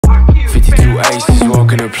aces,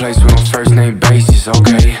 walking the place, we on first name basis,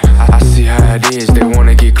 okay. I see how it is, they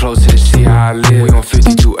wanna get closer to see how I live. We on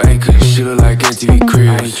 52 acres, shit look like MTV crib.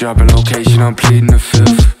 I ain't dropping location, I'm pleading the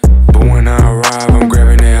fifth. But when I arrive, I'm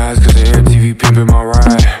grabbing their eyes, cause the MTV pimping my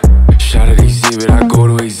ride. Shot at exhibit, I go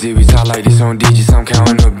to exhibits. I like this on digits, I'm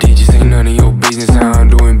counting up digits. Ain't none of your business how I'm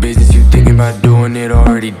doing business. You thinking about doing it,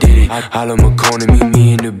 already did it. Holla McCona, meet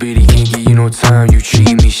me in the bitty. Can't give you no time, you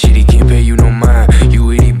treating me shitty. Can't pay you no mind,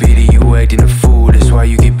 you itty bitty. You acting a fool, that's why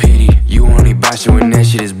you get pity. You only buy shit when that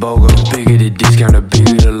shit is BOGO. Bigger the discount, the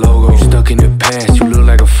bigger the logo. You stuck in the past, you look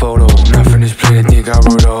like a photo. Not from this planet, think I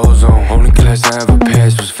wrote the ozone. Only class I ever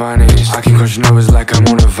passed was finance. I can crunch numbers like I'm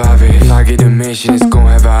on a Vive. If I get the mansion, it's gon'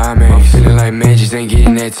 have an IMAX. I'm feeling like man just ain't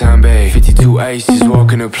getting that time back. 52 aces,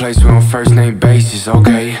 walking the place, we on first name basis,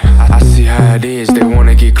 okay. I see how it is, they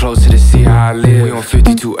wanna get closer to see how I live. We on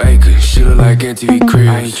 52 acres, shit look like MTV crib.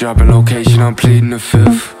 I ain't dropping location, I'm pleading the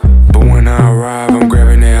fifth. But when I arrive, I'm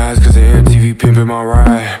grabbing their eyes, cause the MTV pimping my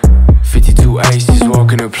ride. 52 aces,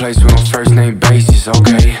 walking the place, we on first name basis,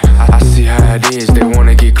 okay. I see how it is, they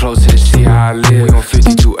wanna get closer to see how I live. We on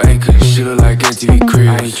 52 acres, shit look like MTV crib.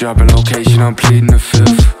 I ain't dropping location, I'm pleading the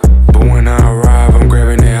fifth. But when I arrive, I'm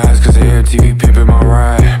grabbing their eyes, cause the MTV pimping my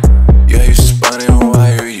ride. Yeah, you spun in a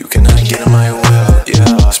wire, you cannot get in my will.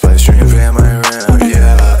 Yeah, spice dream pay my rent.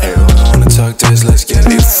 Yeah, everyone wanna talk this, let's get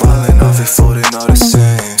it. You falling off it, folding all the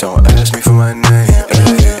same. Don't ask me for my name.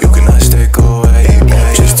 Ay, you cannot stick away.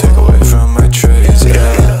 Ay, just take away from my trays.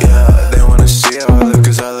 Yeah, they wanna see how I live,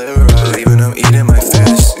 cause I live right. Leaving them eating my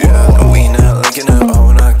fist. Yeah, and we not linking up, I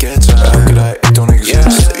will not get time. How could I? It don't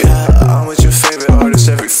exist. Yeah, I'm with your favorite artist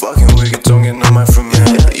every fucking week. Don't get no mind from me.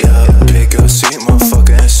 Yeah, pick a seat,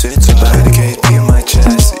 motherfucker, and sit tight. I had a cage in my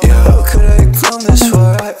chest. Yeah, how could I come this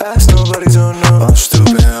far? I asked, nobody don't know. I'm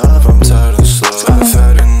stupid up, I'm tired and slow. I've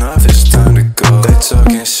had enough, it's time to go. They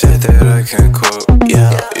talking shit that I can't quote.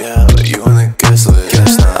 Yeah, you on the guest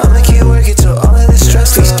list. I'ma keep working till all of this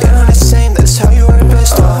stress. Please get on the same, that's how you are the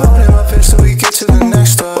best. I'm holding my pistol, we get to the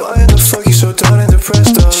next stop. Why in the fuck you so down and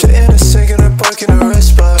depressed up? Shit in a second, I park in a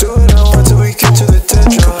rest spot. Do what I want till we get to the dead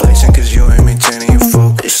drop. Complacent cause you ain't maintaining your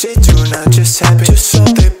focus. Shit do not just happen, just so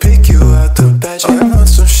they pick you out the batch. I'm on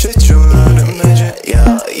some shit you not imagine.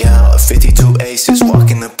 Yeah, 52 aces,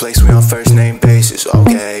 walking the place, we on first name basis,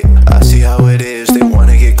 okay. I see how it is, they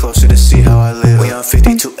wanna get closer to see how I live. We on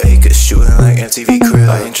 52 acres, shooting like MTV crib.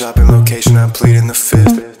 I ain't dropping location,